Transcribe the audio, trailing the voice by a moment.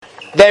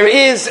There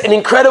is an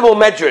incredible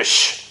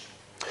medrash,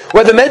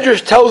 where the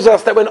medrash tells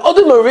us that when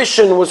Adam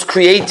HaRishon was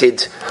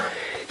created,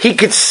 he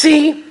could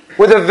see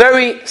with a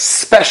very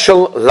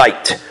special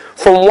light,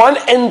 from one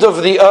end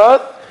of the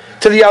earth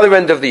to the other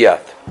end of the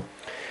earth.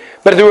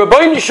 But the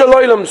Rabbeinu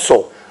Shalom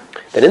saw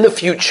that in the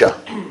future,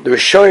 the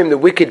Rishonim, the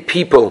wicked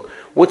people,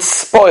 would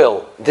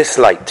spoil this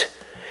light.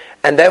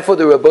 And therefore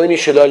the Rabbeinu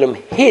Shalom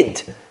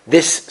hid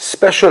this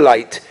special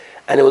light,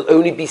 and it will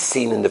only be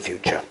seen in the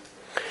future.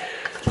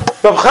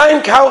 Rav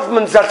Chaim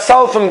Kaufman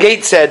Zatzal from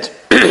Gate said,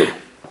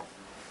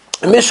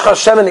 Mishcha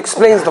Shemen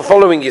explains the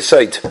following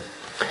Yesod.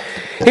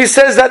 He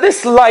says that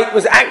this light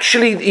was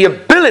actually the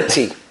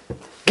ability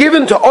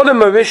given to Adam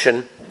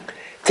HaRishon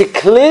to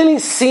clearly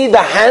see the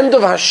hand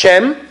of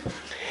Hashem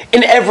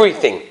in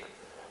everything,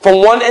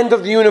 from one end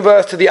of the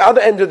universe to the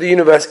other end of the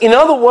universe. In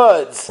other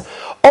words,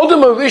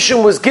 Adam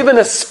HaRishon was given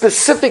a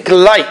specific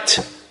light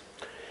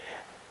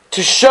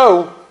to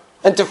show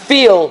and to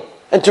feel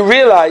and to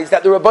realize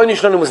that the Rabbeinu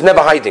Shalom was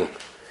never hiding.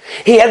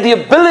 He had the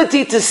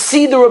ability to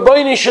see the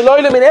Rabbeinu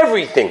Shalom in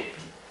everything.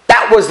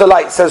 That was the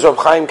light, says Rav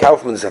Chaim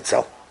Kaufman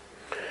Zatzal.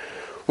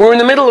 We're in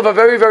the middle of a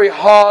very, very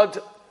hard,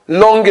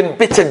 long and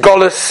bitter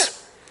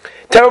golus.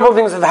 Terrible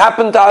things have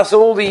happened to us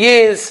all the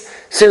years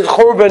since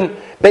Churban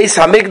Beis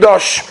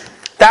HaMikdash.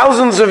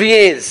 Thousands of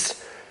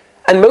years.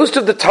 And most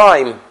of the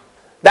time,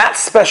 that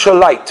special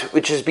light,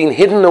 which has been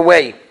hidden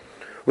away,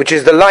 which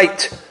is the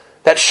light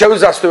that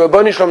shows us the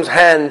Rabbeinu Shalom's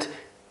hand,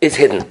 is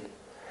hidden.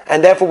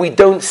 And therefore we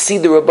don't see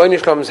the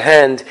Rabbeinu Shalom's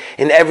hand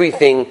in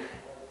everything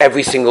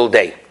every single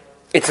day.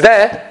 It's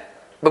there,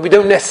 but we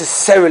don't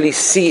necessarily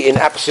see in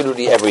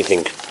absolutely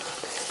everything.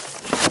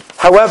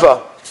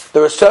 However,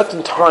 there are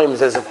certain times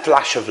there's a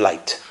flash of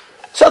light.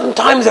 Certain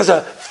times there's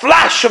a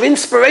flash of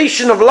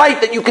inspiration of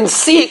light that you can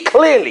see it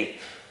clearly.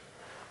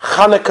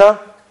 Chanuka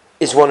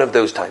is one of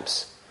those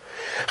times.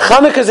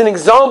 Chanuka is an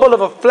example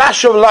of a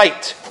flash of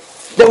light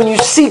that when you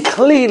see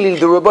clearly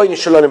the Rabbeinu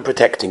Shalom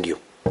protecting you.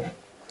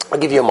 I'll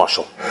give you a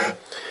mashal.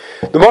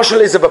 The mashal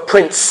is of a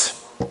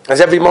prince,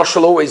 as every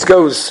mashal always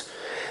goes,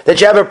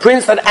 that you have a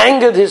prince that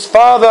angered his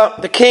father,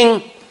 the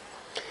king,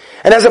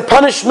 and as a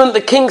punishment,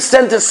 the king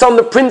sent his son,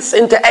 the prince,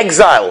 into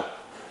exile.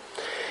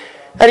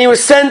 And he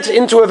was sent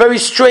into a very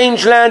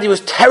strange land. He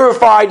was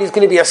terrified he's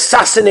going to be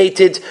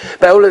assassinated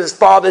by all of his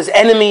father's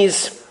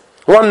enemies.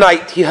 One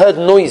night, he heard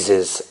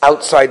noises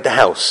outside the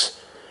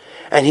house,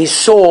 and he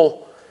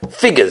saw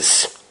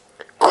figures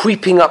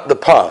creeping up the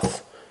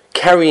path,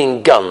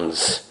 carrying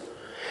guns.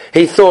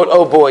 He thought,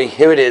 oh boy,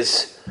 here it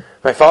is.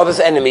 My father's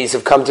enemies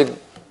have come to,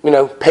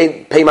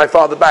 pay my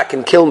father back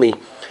and kill me.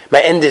 My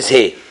end is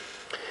here.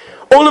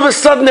 All of a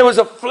sudden there was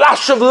a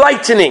flash of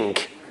lightning.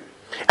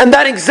 And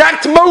that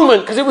exact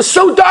moment, because it was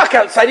so dark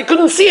outside, he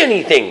couldn't see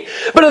anything.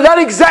 But at that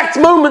exact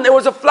moment there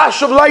was a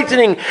flash of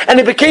lightning, and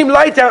it became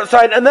light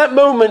outside. And that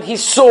moment he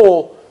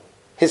saw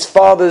his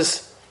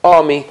father's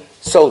army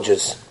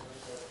soldiers.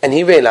 And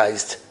he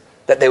realized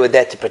that they were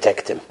there to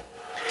protect him.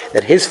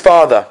 That his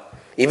father,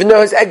 even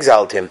though he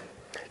exiled him,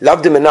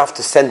 loved him enough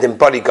to send him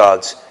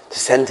bodyguards, to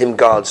send him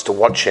guards to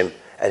watch him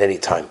at any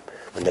time.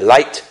 When the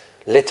light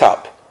lit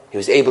up, he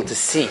was able to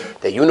see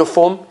their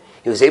uniform.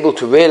 He was able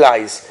to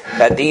realize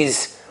that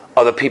these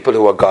are the people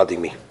who are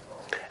guarding me.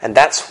 And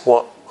that's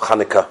what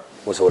Chanuka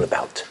was all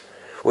about.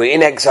 We were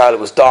in exile, it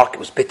was dark, it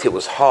was bitter, it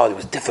was hard, it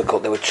was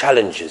difficult, there were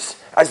challenges,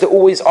 as there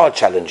always are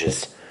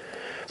challenges.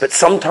 But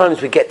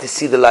sometimes we get to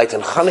see the light,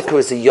 and Chanuka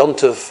is a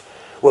yontif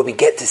where we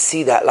get to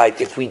see that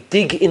light. If we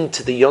dig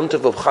into the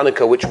yontif of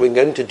Chanuka, which we're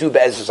going to do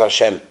be'ezus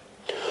Hashem,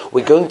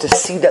 we're going to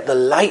see that the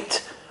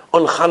light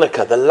on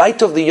Chanuka, the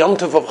light of the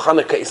yontif of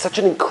Chanuka, is such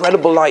an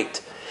incredible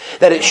light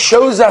that it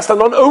shows us that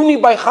not only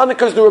by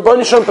Chanuka is the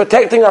Rabbeinu Shalom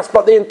protecting us,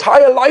 but the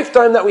entire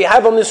lifetime that we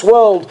have on this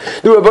world,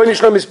 the Rabbeinu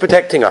Shalom is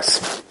protecting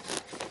us.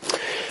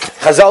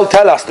 Chazal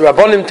tell us, the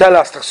Rabbonim tell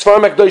us, the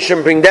Sfarim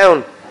HaKadoshim bring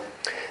down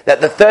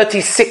that the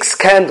 36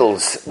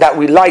 candles that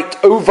we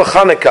light over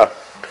Chanuka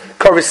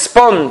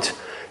correspond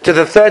to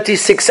the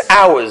 36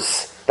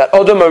 hours that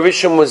Adam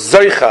HaRishon was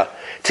zoicha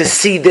to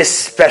see this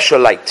special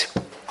light.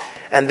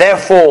 And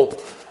therefore,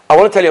 I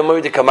want to tell you a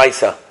Mordecai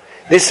Maisa.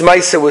 This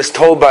Maisa was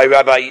told by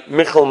Rabbi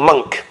Michael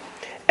Monk.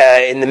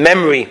 In the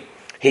memory,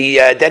 he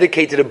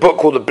dedicated a book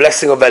called The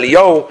Blessing of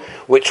Eliyahu,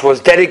 which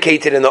was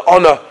dedicated in the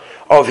honor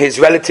of his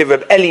relative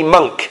Reb Eli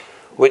Monk,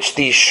 which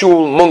the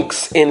Shul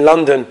Monks in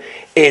London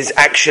is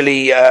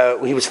actually,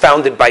 he was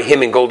founded by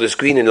him in Golders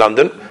Green in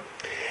London.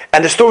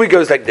 And the story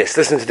goes like this.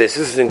 Listen to this.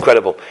 This is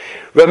incredible.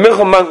 Reb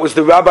Michael Monk was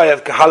the rabbi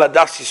of Kahal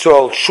Adas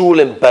Yisrael Shul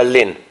in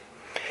Berlin.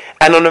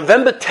 And on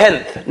November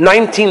 10th,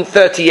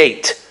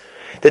 1938,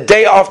 the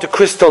day after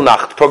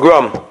Kristallnacht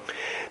pogrom,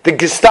 the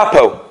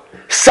Gestapo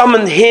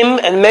summoned him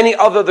and many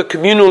other the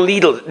communal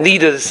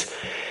leaders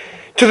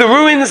to the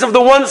ruins of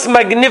the once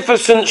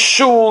magnificent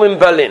Shul in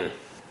Berlin.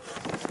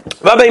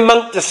 Rabbi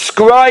Monk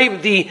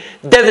described the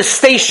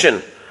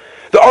devastation.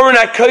 The Oren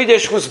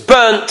HaKodesh was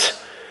burnt.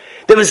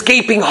 There was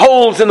gaping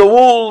holes in the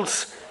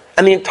walls,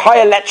 and the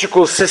entire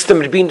electrical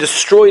system had been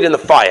destroyed in the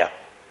fire.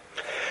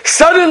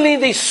 Suddenly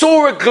they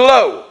saw a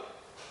glow.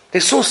 They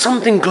saw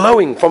something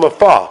glowing from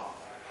afar.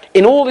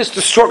 in all this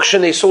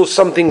destruction, they saw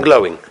something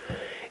glowing.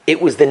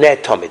 It was the Ner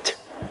Tamid.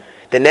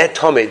 The Ner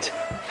Tamid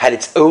had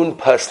its own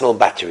personal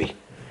battery.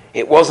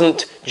 It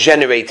wasn't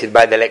generated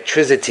by the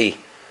electricity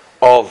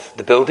of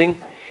the building.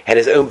 It had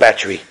its own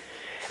battery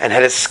and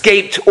had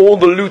escaped all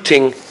the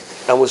looting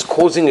and was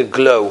causing a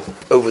glow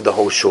over the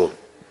whole shul.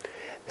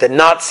 The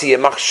Nazi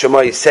Yamach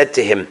Shemai said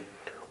to him,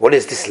 "What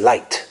is this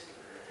light?"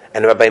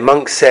 And Rabbi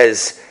Monk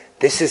says,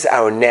 "This is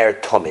our Ner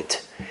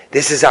Tamid.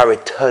 This is our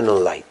eternal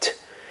light."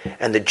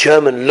 And the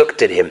German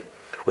looked at him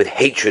with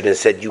hatred and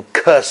said, "You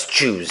cursed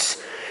Jews.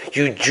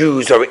 You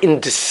Jews are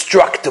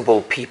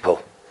indestructible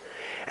people."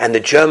 And the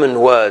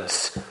German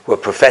words were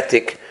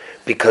prophetic,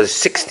 because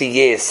 60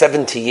 years,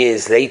 70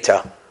 years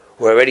later,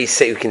 we're already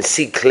you can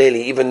see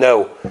clearly, even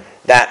though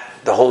that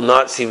the whole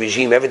Nazi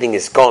regime, everything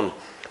is gone,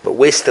 but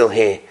we're still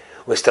here.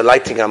 We're still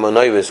lighting our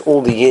menorahs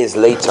all the years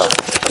later.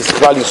 This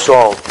Klal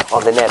Yisrael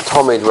of the Ner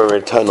Tamid were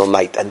eternal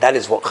light, and that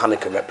is what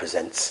Chanuka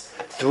represents.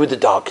 Through the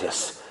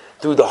darkness,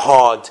 through the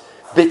hard,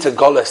 bitter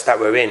golus that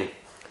we're in,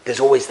 there's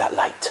always that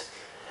light.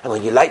 And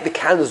when you light the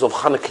candles of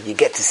Chanuka, you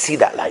get to see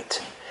that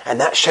light. And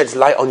that sheds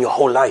light on your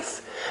whole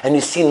life. And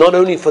you see not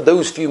only for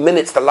those few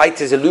minutes the light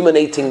is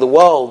illuminating the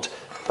world,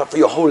 but for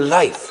your whole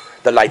life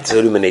the light is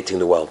illuminating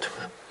the world.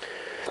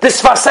 The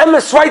Sfas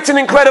Emes writes an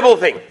incredible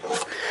thing.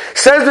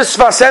 Says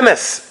the Sfas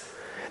Emes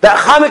that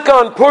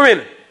Chanukah and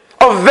Purim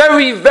are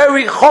very,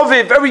 very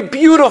choviv, very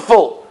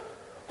beautiful.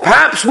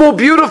 Perhaps more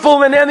beautiful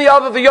than any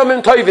other of the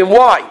Yomim Tovim.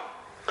 Why?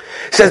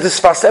 Says the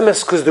Sfas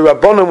Emes because the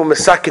Rabbanon were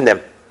masakin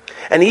them.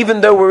 And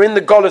even though we're in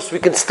the Golus, we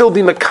can still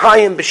be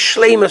Makayim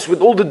b'shleimus with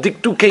all the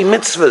dikdukei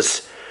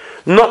mitzvahs.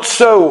 Not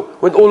so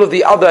with all of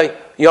the other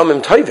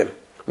Yomim Tovim.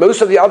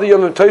 Most of the other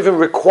Yomim Tovim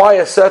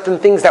require certain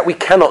things that we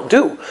cannot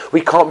do.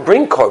 We can't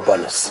bring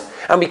korbanos,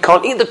 and we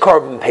can't eat the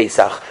korban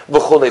Pesach,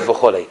 v'chole,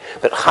 v'chole.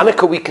 But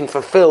Chanukah we can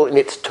fulfill in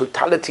its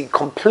totality,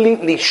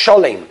 completely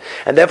sholem.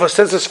 And therefore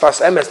says the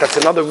Sfas Emes, that's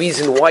another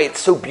reason why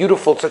it's so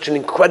beautiful, such an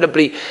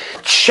incredibly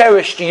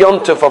cherished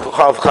yontif of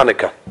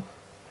Chanukah.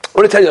 I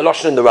want to tell you a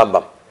lashon in the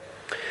Rambam.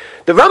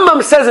 The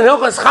Rambam says in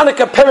Hilchos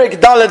Chanukah, Perek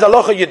Daled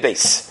Halacha Yud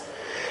Beis.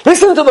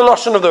 Listen to the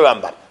lashon of the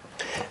Rambam.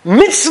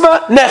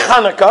 Mitzvah ne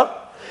Chanukah,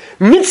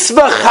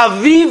 mitzvah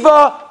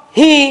chaviva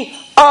hi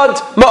ad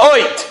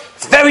ma'oid.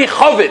 It's very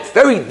chaviv,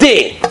 very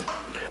dear.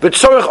 But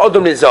tzorich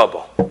odom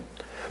nizabo.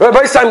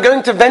 Rabbi, I'm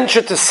going to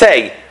venture to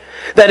say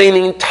that in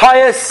the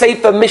entire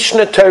Sefer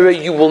Mishnah Torah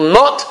you will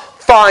not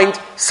find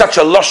such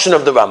a lashon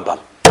of the Rambam.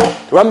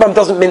 The Rambam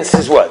doesn't mince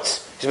his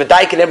words. He's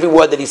medaik in every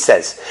word that he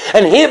says.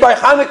 And here by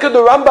Chanukah, the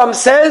Rambam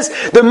says,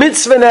 the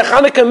mitzvah ne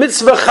Chanukah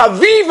mitzvah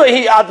chaviva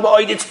hi ad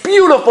ma'oid. It's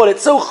beautiful,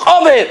 it's so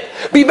chaviv.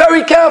 Be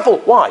very careful.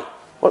 Why?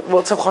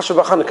 What's so choshev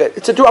about Chanukah?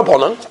 It's a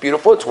durabanan, it's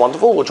beautiful, it's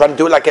wonderful. We'll try to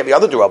do it like every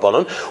other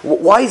durabanan.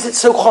 Why is it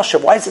so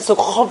choshev? Why is it so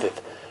chaviv?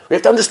 We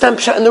have to understand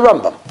Pshat in the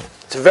Rambam.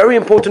 It's a very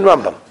important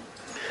Rambam.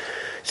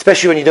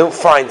 Especially when you don't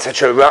find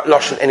such a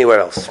lashon anywhere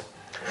else.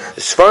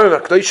 The Sfarim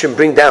HaKadoshim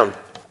bring down,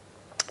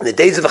 in the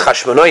days of the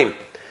Chashmonaim,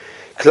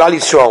 Klal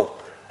Yisrael,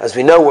 as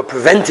we know, were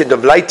prevented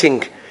of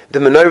lighting the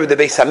menorah of the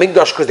Beis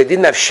HaMikdash because they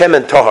didn't have Shem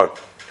and Tahor.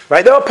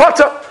 Right? They were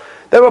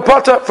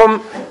potter from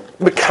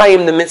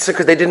Mekayim the mitzvah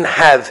because they didn't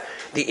have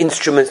the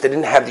instruments, they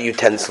didn't have the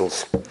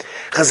utensils.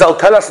 Chazal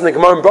tell us in the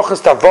Gemara in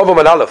Brochus Tavav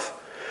and Aleph,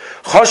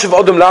 Choshev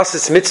Odom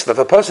Lasis Mitzvah, if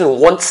a person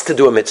wants to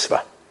do a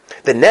mitzvah,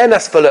 the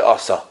Nenas Vele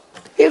Asa.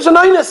 He was an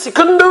einus, he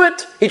couldn't do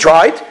it. He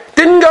tried,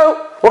 didn't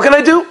go. What can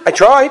I do? I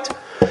tried.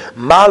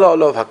 Mala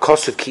Olav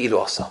HaKosev Ki'ilu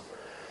Asa.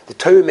 The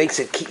Torah makes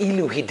it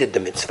Ki'ilu he did the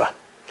mitzvah.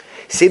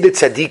 Say the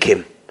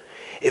tzaddikim,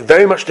 it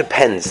very much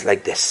depends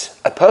like this.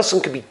 A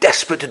person could be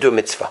desperate to do a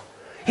mitzvah.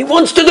 He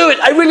wants to do it.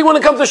 I really want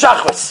to come to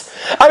Shachris.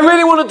 I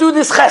really want to do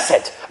this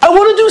chesed. I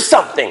want to do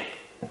something.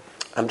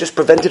 I'm just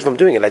prevented from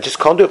doing it. I just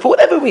can't do it for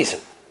whatever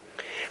reason.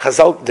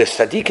 Chazal, the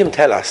tzaddikim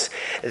tell us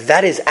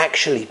that is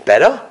actually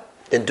better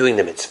than doing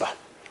the mitzvah.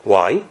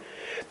 Why?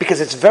 Because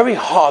it's very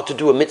hard to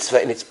do a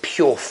mitzvah in its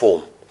pure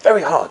form.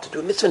 Very hard to do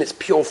a mitzvah in its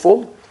pure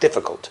form.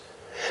 Difficult.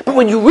 But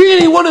when you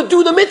really want to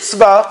do the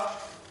mitzvah,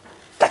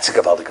 that's a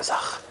gavaldik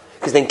zach.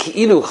 Because then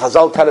Ki'ilu,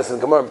 Chazal tell us in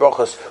Gemara and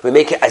Brochus, we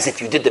make it as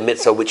if you did the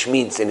mitzvah, which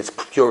means in its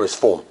purest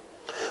form.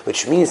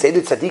 Which means, they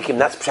did tzaddikim,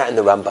 that's Pshat in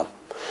the Rambam.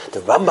 The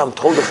Rambam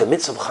told us the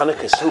mitzvah of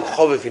Chanukah is so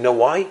choviv, you know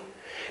why?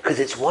 Because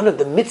it's one of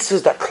the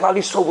mitzvahs that Klal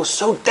Yisrael was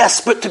so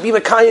desperate to be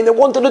Mekayim, they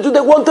wanted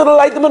to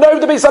light the menorah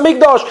of the Beis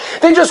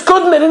HaMikdash. They just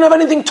couldn't, they didn't have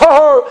anything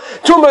tahor,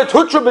 tumah,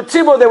 tutra,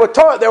 betzibur,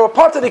 they were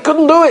potter, they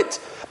couldn't do it.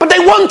 But they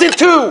wanted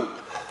to!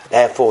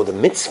 Therefore, the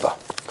mitzvah,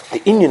 the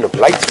inyan of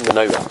lighting the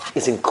menorah,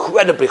 is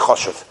incredibly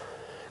choshev.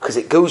 Because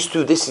it goes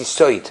through this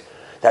yisoid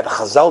that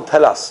Chazal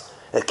tell us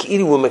that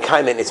Ki'ilu were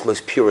Mekayim in its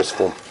most purest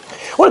form.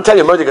 I want to tell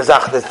you, Mordechai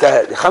Gazach,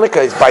 that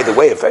Chanukah is, by the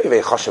way, a very,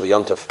 very choshev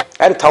yontif.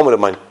 I had a Talmud of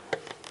mine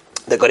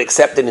that got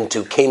accepted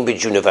into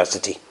Cambridge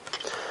University.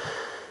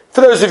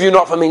 For those of you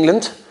not from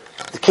England,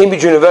 the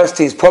Cambridge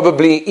University is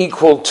probably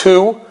equal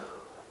to,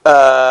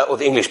 or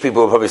the English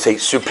people will probably say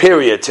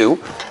superior to,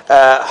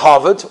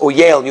 Harvard or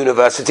Yale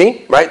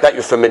University, right, that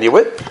you're familiar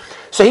with.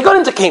 So he got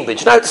into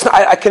Cambridge. Now,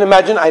 I can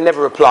imagine, I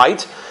never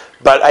applied,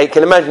 but I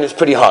can imagine it's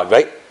pretty hard,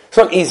 right? It's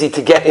not easy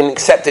to get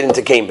accepted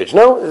into Cambridge,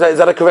 no? Is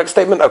that a correct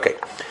statement? Okay.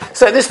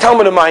 So this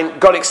Talmud of mine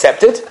got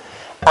accepted,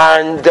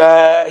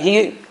 and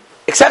he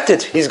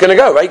accepted. He's going to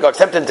go, right? He got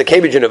accepted into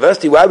Cambridge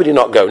University. Why would he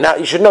not go? Now,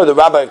 you should know the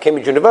rabbi of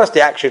Cambridge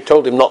University actually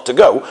told him not to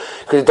go,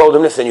 because he told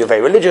him, listen, you're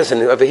very religious,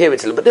 and over here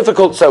it's a little bit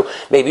difficult, so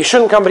maybe you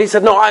shouldn't come. But he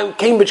said, no, I'm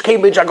Cambridge,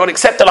 I got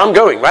accepted, I'm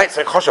going, right?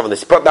 So, Choshev on this,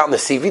 he put that on the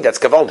CV, that's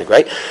gavaldik,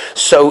 right?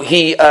 So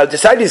he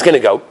decided he's going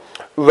to go.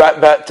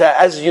 Right, but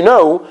as you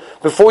know,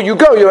 before you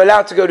go, you're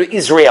allowed to go to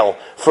Israel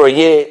for a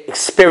year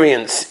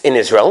experience in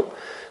Israel.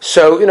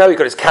 So, he got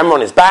his camera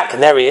on his back,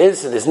 and there he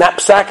is, with his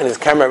knapsack and his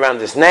camera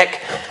around his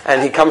neck,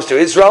 and he comes to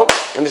Israel,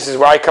 and this is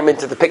where I come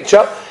into the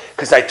picture,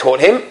 because I taught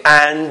him,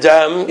 and,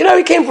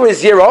 he came for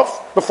his year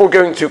off before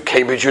going to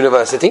Cambridge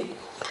University.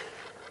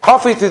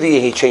 Halfway through the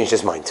year, he changed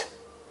his mind.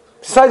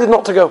 Decided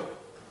not to go.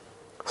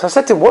 So I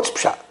said to him, what's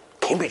pshat?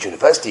 Cambridge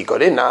University, you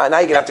got in, now you're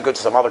going to have to go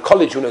to some other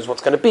college, who knows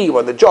what's going to be,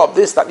 or the job,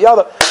 this, that, the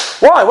other.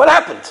 Why? What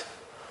happened?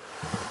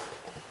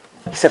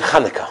 He said,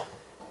 Chanuka.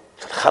 I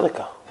said,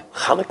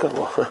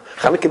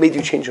 Chanuka made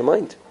you change your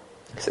mind?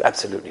 He said,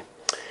 absolutely.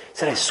 He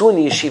said, I saw in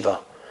the yeshiva,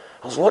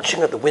 I was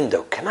watching at the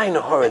window, Kanai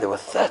Nahara, there were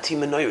 30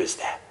 menorahs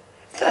there.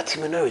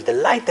 30 menorahs, the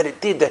light that it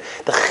did, the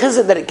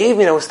chizuk that it gave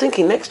me, and I was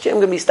thinking, next year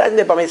I'm going to be standing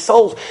there by my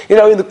souls, in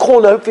the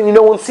corner, hoping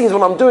no one sees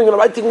what I'm doing, and I'm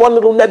writing one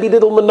little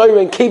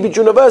menorah in Cambridge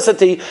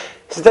University. He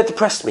said, that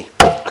depressed me.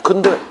 I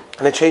couldn't do it.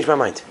 And I changed my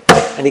mind.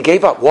 And he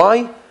gave up.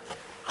 Why?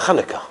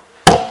 Chanuka.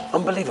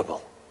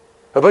 Unbelievable.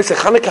 Rabbi said,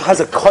 Chanuka has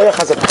a koyach,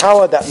 has a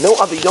power that no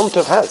other Yom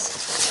Tov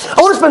has.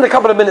 I want to spend a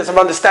couple of minutes of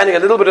understanding a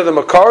little bit of the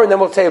Makar, and then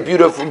we'll say a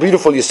beautiful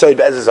Yesod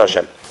Be'ezus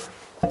Hashem.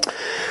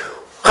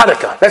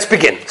 Chanuka. Let's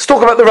begin. Let's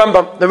talk about the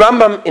Rambam. The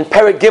Rambam in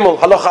Perek Gimel,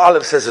 Halacha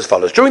Aleph, says as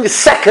follows. During the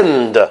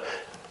second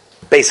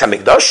Beis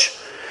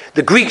HaMikdash,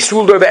 the Greeks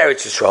ruled over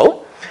Eretz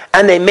Yisrael,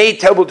 and they made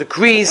terrible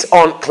decrees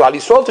on Klal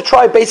Yisrael to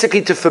try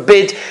basically to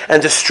forbid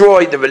and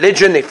destroy the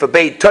religion. They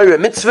forbade Torah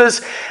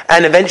mitzvahs,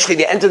 and eventually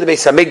they entered the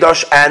Beis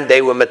HaMikdash, and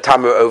they were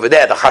metamer over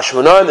there. The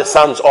Hashmonaim, the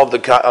sons of the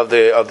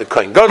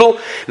Kohen Gadol,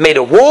 made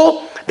a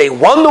war. They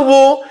won the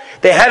war.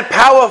 They had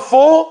power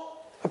for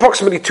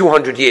approximately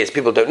 200 years.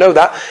 People don't know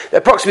that.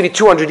 Approximately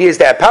 200 years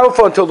they had power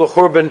for until the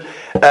Churban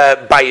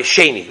by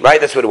Yesheni,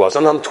 right? That's what it was.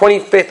 And on the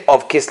 25th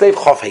of Kislev,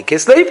 Chof Hei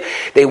Kislev,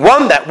 they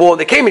won that war.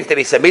 They came into the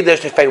Beis HaMikdash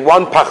to find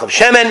one pach of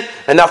shemen,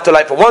 enough to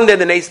light for one day,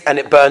 the nace, and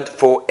it burned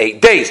for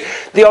 8 days.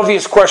 The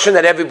obvious question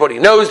that everybody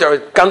knows, there are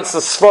ganze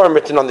svarim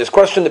written on this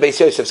question, the Beis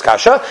Yosef's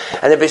kasha,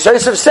 and the Beis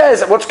Yosef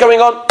says, what's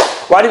going on?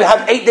 Why do we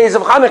have 8 days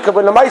of Hanukkah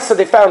when the Maisa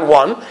they found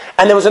one,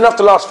 and there was enough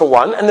to last for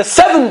one, and the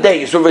 7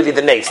 days were really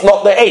the nace,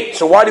 not the 8.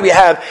 So why do we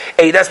have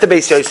 8? That's the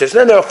Beis Yosef.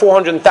 Then there are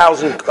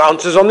 400,000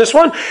 answers on this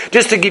one.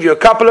 Just to give you a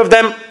couple of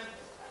them.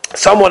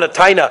 Someone a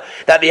taina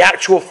that the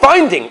actual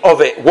finding of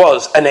it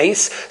was an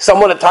ace.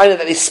 Someone a taina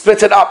that they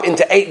split it up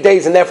into 8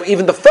 days, and therefore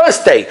even the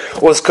first day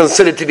was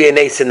considered to be an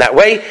ace in that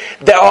way.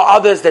 There are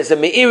others. There's a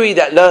Meiri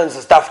that learns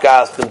the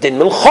Dafka the Din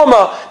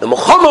Milchoma. The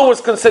Milchoma was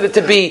considered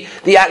to be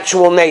the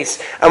actual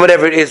nace, and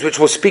whatever it is, which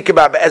we'll speak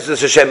about Be'ezus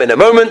Hashem in a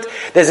moment.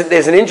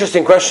 There's an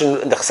interesting question.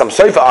 The Chassam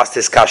Sofer asked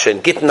this kasha in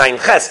Git 9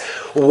 Ches.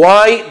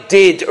 Why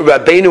did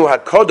Rabbeinu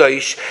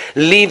HaKodesh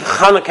leave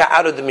Chanukah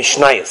out of the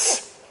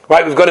Mishnayos?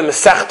 Right, we've got a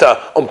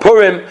Masechta on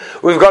Purim,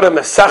 we've got a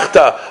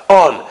Masechta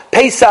on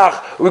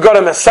Pesach, we've got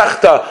a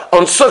Masechta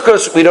on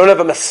Sukkot, we don't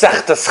have a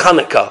Masechta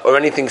Chanukah or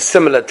anything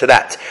similar to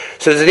that.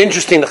 So there's an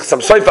interesting,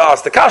 some Sofer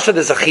asked the Kasha,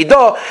 there's a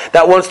Chidah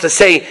that wants to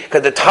say,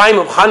 at the time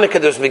of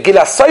Chanukah there's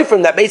Megillah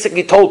Soferim that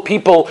basically told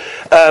people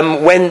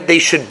when they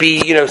should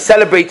be,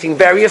 celebrating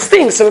various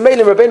things. So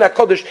Meilim Rabbeinu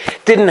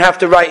HaKodesh didn't have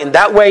to write in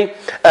that way.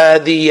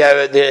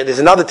 There's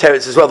another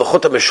teretz as well, the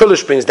Chut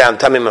HaMeshulish brings down,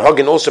 Tamim and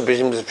Hagen also brings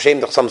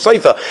some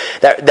Sofer,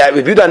 that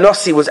Rabbi Yehuda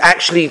Nossi was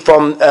actually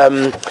from,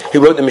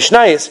 who wrote the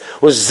Mishnayos,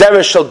 was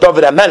Zerah Shel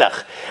David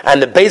HaMelech.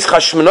 And the Beis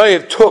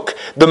Hashmonaim took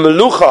the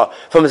Melucha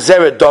from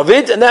Zerah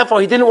David, and therefore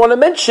he didn't want to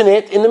mention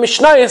it in the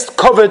Mishnayos,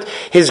 covered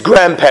his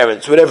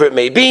grandparents, whatever it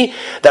may be.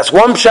 That's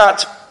one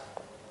pshat.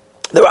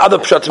 There are other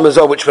pshatim as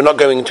well, which we're not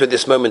going into at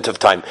this moment of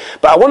time.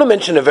 But I want to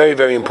mention a very,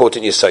 very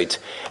important yesod,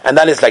 and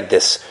that is like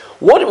this.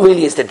 What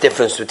really is the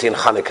difference between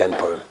Chanukah and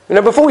Purim?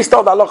 Before we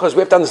start the halachas, we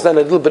have to understand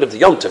a little bit of the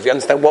Yom Tov. You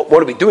understand what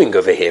are we doing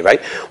over here,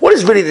 right? What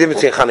is really the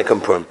difference between Chanukah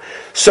and Purim?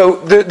 So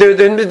the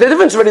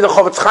difference really the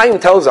Chavetz Chaim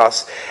tells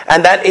us,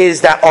 and that is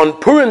that on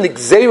Purim the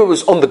Gzeira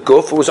was on the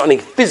guf, it was on a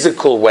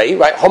physical way,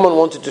 right? Haman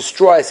wanted to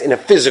destroy us in a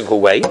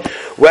physical way,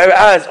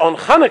 whereas on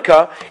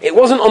Chanukah it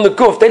wasn't on the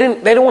guf. They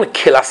didn't want to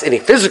kill us in a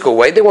physical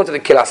way. They wanted to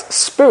kill us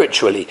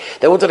spiritually.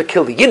 They wanted to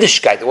kill the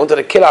Yiddishkeit. They wanted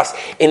to kill us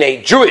in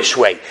a Jewish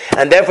way,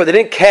 and therefore they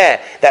didn't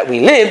care that we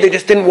lived. They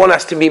just didn't want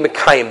us to be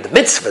Mekayim the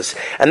mitzvahs,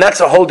 and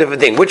that's a whole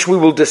different thing, which we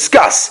will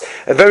discuss.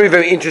 A very,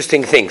 very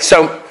interesting thing.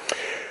 So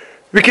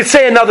we could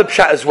say another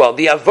pshat as well.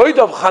 The avodah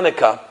of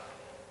Chanukah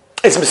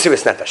is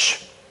Mesiras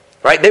Nefesh,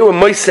 right? They were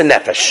Moiseh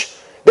Nefesh.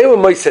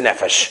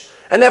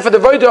 And therefore the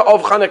Vodah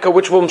of Chanuka,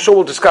 which I'm sure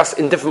we'll discuss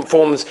in different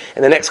forms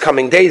in the next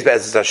coming days,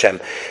 Be'ezus Hashem.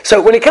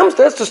 So when it comes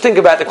to, let's just think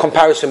about the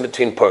comparison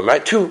between Purim,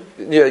 right? Two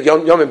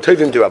Yomim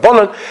Tovim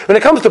D'Rabbanan. When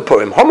it comes to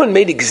Purim, Haman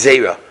made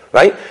Gzeira,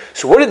 right?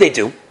 So what did they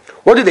do?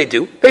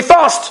 They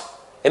fast.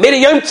 They made a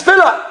Yom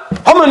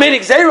Tefillah. Haman made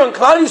Gzeira and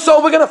Klal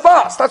Yisrael, we're going to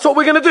fast. That's what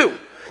we're going to do.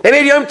 They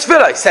made Yom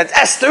Tefillah. He sent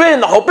Esther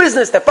in, the whole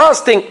business, they're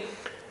fasting.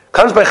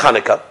 Comes by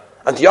Chanuka,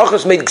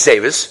 Antiochus made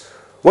Gzeiras.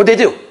 What did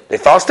they do? They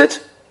fasted?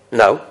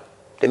 No.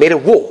 They made a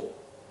war.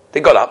 They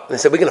got up and they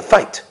said, we're going to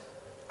fight.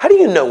 How do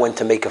you know when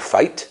to make a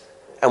fight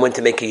and when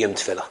to make a Yom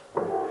Tefillah?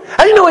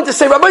 How do you know when to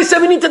say, Rabbi said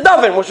we need to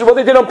daven, which is what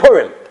they did on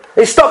Purim?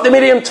 They stopped, they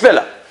made a Yom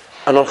Tefillah.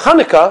 And on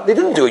Chanukah, they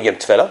didn't do a Yom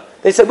Tefillah.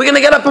 They said, we're going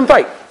to get up and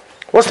fight.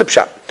 What's the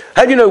pshat?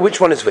 How do you know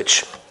which one is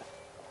which?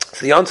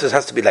 So the answer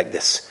has to be like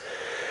this.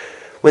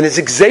 When there's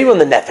a gzeira on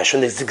the nefesh,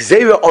 when there's a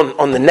gzeira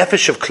on the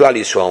nefesh of Klal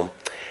Yisrael,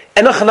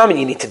 enochanami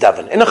you need to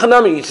daven.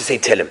 Enochanami you need to say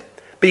Tehillim.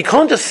 But you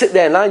can't just sit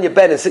there and lie in your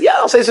bed and say, yeah,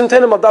 I'll say some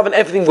Tehillim, I'll daven,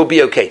 everything will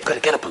be okay. You've got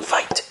to get up and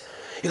fight.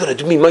 You've got to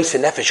do me moise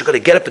nefesh. You've got to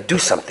get up and do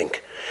something.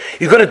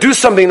 You've got to do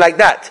something like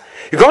that.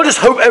 You can't just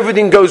hope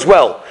everything goes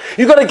well.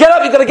 You've got to get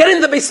up, you've got to get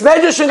into the Beis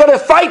Medrash, and you've got to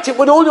fight it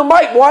with all your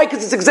might. Why?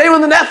 Because it's a gzeira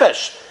on the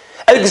nefesh.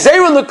 And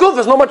gzeira on the guf,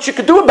 there's not much you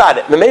could do about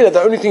it.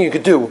 The only thing you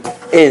could do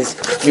is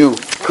you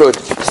could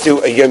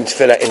do a Yom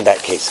Tefillah in that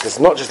case. It's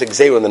not just a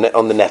gzeira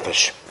on the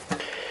nefesh.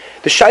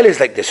 The shaila is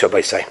like this,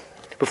 Rabbi say.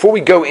 Before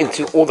we go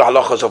into all the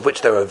halachas, of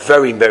which there are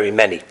very, very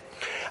many,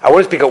 I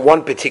want to speak at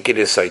one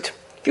particular site.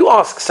 If you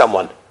ask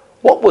someone,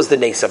 what was the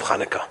nace of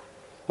Chanukah?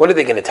 What are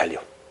they going to tell you?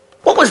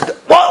 What is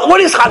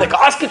Chanukah?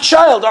 Ask a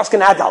child, ask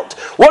an adult.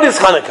 What is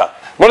Chanukah?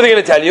 What are they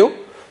going to tell you?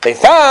 They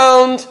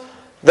found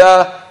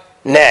the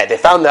ner. They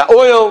found the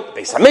oil,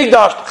 the Beis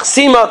Hamikdash,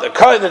 the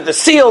chesima, the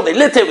seal. They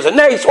lit it. It was a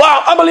nace.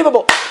 Wow,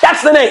 unbelievable.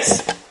 That's the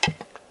nace.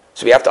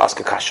 So we have to ask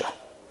a kasha.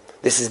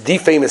 This is the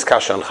famous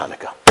kasha on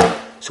Chanukah.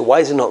 So why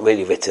is it not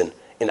really written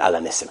in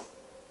Alanissim?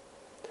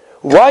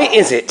 Why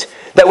is it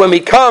that when we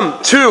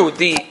come to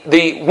the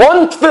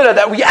one tefillah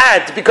that we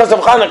add because of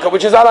Chanukah,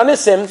 which is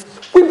Alanissim,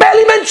 we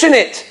barely mention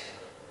it?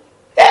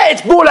 Yeah,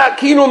 it's Bula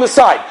Kinu on the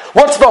side.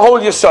 What's the whole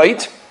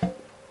Yesod?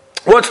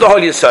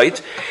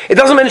 It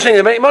doesn't mention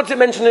anything. What does it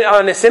mention in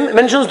Alanissim? It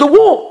mentions the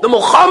war, the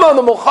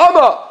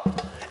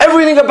Mulchama,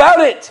 everything about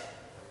it.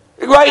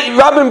 Right,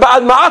 Rabbim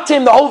Ba'ad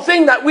Ma'atim, the whole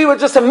thing that we were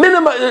just a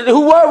minimum.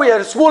 Who were we?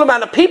 A small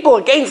amount of people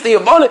against the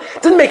Yavon.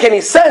 It didn't make any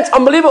sense.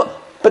 Unbelievable.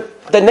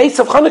 But the nace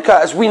of Chanukah,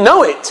 as we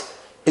know it,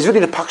 is really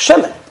the Pak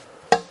Shemen.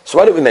 So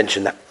why don't we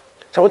mention that?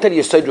 So I want to tell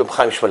you a story of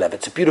Chaim Shmulevitz.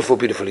 It's a beautiful,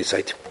 beautiful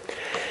insight.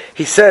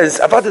 He says,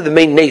 about the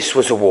main nace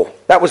was a war.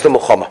 That was the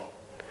Mulchama.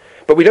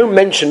 But we don't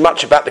mention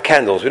much about the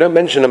candles. We don't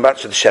mention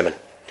much of the Shemen.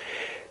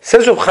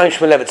 Says Reb Chaim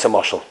Shmulevitz a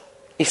mashal.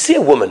 You see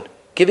a woman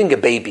giving a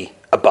baby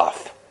a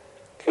bath.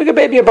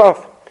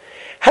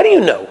 How do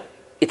you know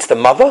it's the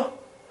mother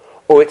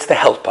or it's the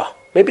helper?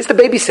 Maybe it's the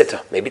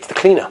babysitter. Maybe it's the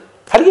cleaner.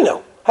 How do you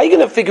know? How are you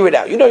going to figure it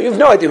out? You have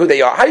no idea who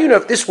they are. How do you know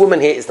if this woman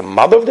here is the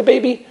mother of the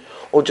baby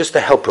or just the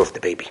helper of the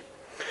baby?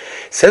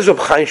 Says Reb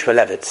Chaim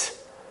Shmulevitz,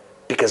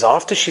 because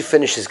after she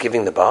finishes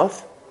giving the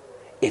bath,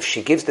 if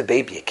she gives the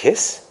baby a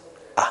kiss,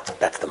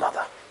 that's the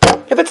mother.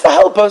 If it's the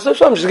helper, so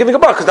I'm just giving a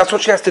bath because that's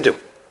what she has to do.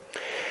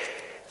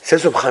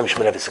 Says Reb Chaim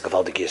Shmulevitz, a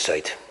Gavaldik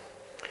Yesod.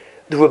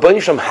 The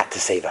Rabbeinu Shalom had to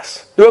save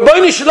us. The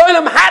Rabbeinu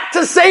Shalom had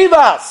to save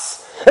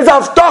us. It's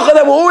Avtacha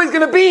that we're always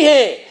going to be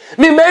here.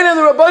 Mimena,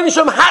 the Rabbeinu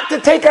Shalom had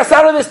to take us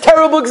out of this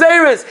terrible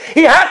Gzeiras.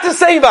 He had to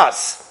save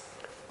us.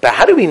 But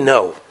how do we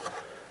know?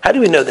 How do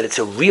we know that it's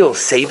a real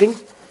saving?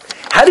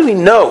 How do we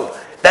know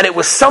that it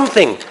was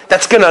something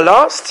that's going to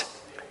last?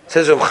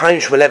 Says Reb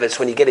Chaim Shmulevitz,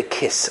 when you get a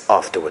kiss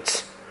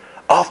afterwards,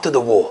 after the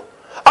war,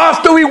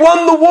 after we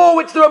won the war,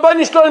 which the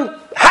Rabbeinu Shalom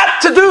had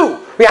to do,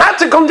 we had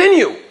to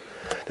continue.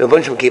 The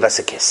Rabbeinu Shalom gave us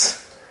a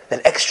kiss,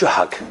 an extra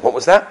hug. What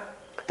was that?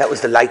 That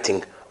was the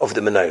lighting of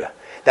the menorah.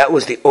 That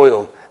was the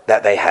oil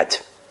that they had.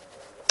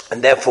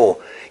 And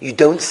therefore, you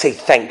don't say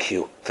thank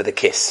you for the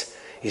kiss.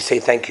 You say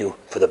thank you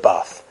for the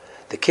bath.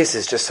 The kiss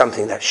is just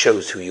something that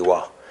shows who you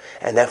are.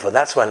 And therefore,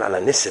 that's why in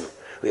Alanissim,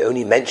 we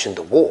only mention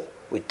the war.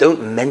 We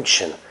don't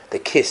mention the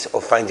kiss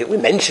or finding it. We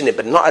mention it,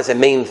 but not as a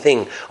main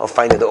thing of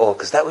finding the oil,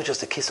 because that was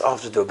just a kiss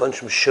after the Rebbeinu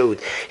Shalom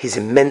showed his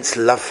immense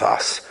love for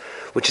us,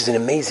 which is an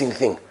amazing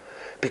thing.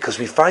 Because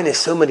we find this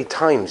so many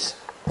times.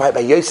 Right,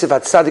 by Yosef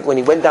HaTzadik, when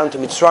he went down to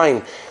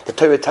Mitzrayim, the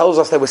Torah tells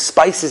us there were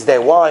spices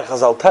there. Why?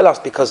 Chazal tell us,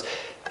 because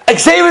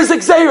Gzeira is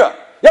Gzeira.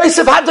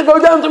 Yosef had to go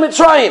down to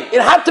Mitzrayim.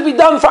 It had to be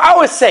done for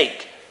our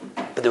sake.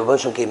 But the Rebbeinu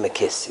Shalom gave him a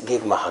kiss. He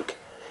gave him a hug.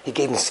 He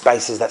gave him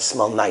spices that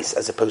smell nice,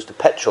 as opposed to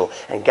petrol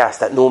and gas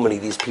that normally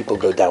these people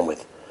go down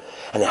with.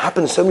 And it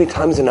happens so many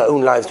times in our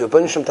own lives. The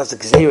Rebbeinu Shalom does a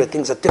Gzeira.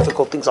 Things are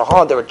difficult, things are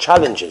hard, there are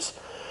challenges.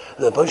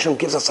 And the Rebbeinu Shalom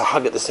gives us a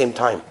hug at the same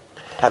time.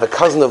 I have a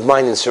cousin of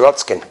mine in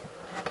Sorotskin.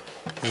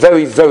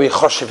 Very, very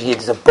choshev yid.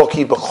 He's a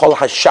boki b'chol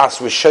hashas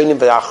rishonim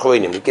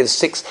v'achronim. He gives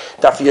 6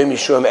 daf yom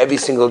yishurim every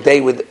single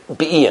day with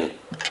be'iyim.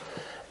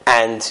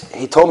 And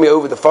he told me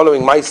over the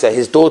following Maisa,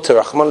 his daughter,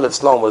 Rahman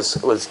al-Islam,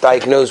 was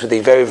diagnosed with a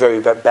very,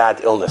 very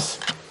bad illness.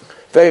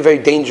 Very, very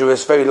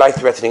dangerous, very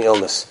life-threatening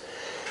illness.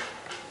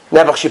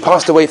 Nebuch, she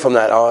passed away from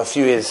that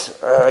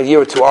a year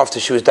or two after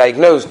she was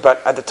diagnosed,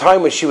 but at the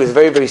time when she was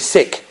very, very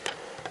sick,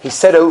 he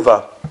said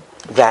over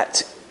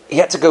that he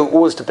had to go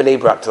always to Bnei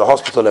Brak, to the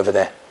hospital over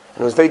there.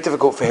 And it was very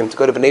difficult for him to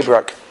go to Bnei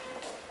Brak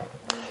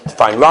to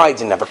find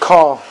rides, he didn't have a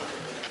car.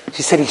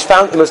 She said he's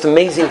found the most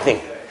amazing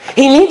thing.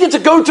 He needed to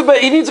go to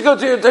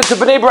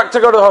Bnei Brak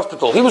to go to the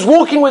hospital. He was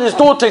walking with his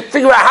daughter to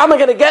figure out how am I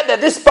going to get there,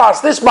 this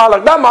bus, this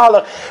mahalach, that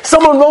mahalach.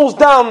 Someone rolls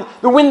down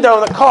the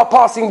window in a car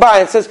passing by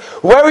and says,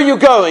 where are you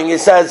going? He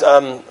says,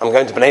 I'm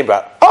going to Bnei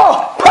Brak.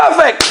 Oh,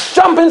 perfect!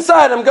 Jump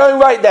inside, I'm going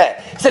right there.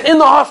 He said, in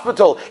the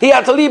hospital, he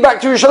had to leave back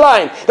to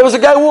Yerushalayim. There was a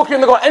guy walking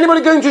in the car,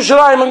 anybody going to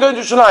Yerushalayim? I'm going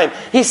to Yerushalayim.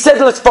 He said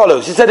as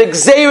follows, he said,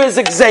 Gzeira is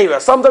a Gzeira.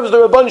 Sometimes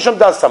the Rebbeinu Shem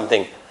does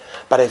something.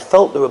 But I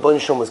felt the Rebbeinu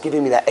Shem was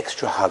giving me that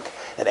extra hug,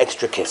 that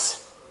extra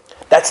kiss.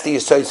 That's the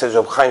Yesod, says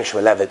Reb Chaim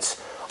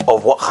Shmulevitz,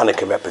 of what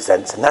Chanukah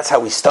represents. And that's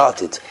how we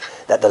started.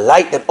 That the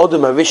light that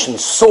Odom HaRishon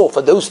saw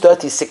for those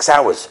 36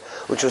 hours,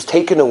 which was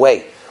taken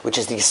away, which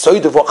is the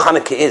Yesod of what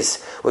Chanukah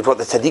is, with what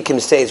the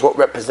Tzaddikim say is what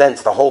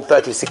represents the whole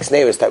 36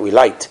 Neiros that we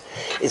light,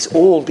 is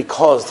all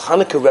because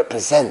Chanukah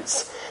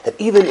represents that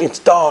even it's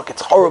dark,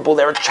 it's horrible,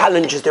 there are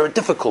challenges, there are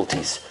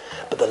difficulties.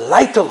 But the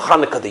light of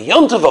Chanukah, the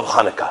Yontav of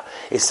Chanukah,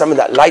 is something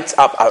that lights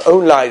up our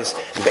own lives.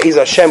 And Be'ez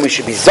Hashem, we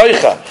should be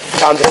zoicha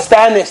to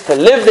understand this, to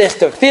live this,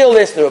 to feel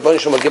this. And the Rebbeinu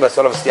Shalom will give us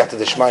all of us siyata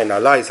d'shmai in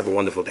our lives. Have a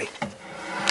wonderful day.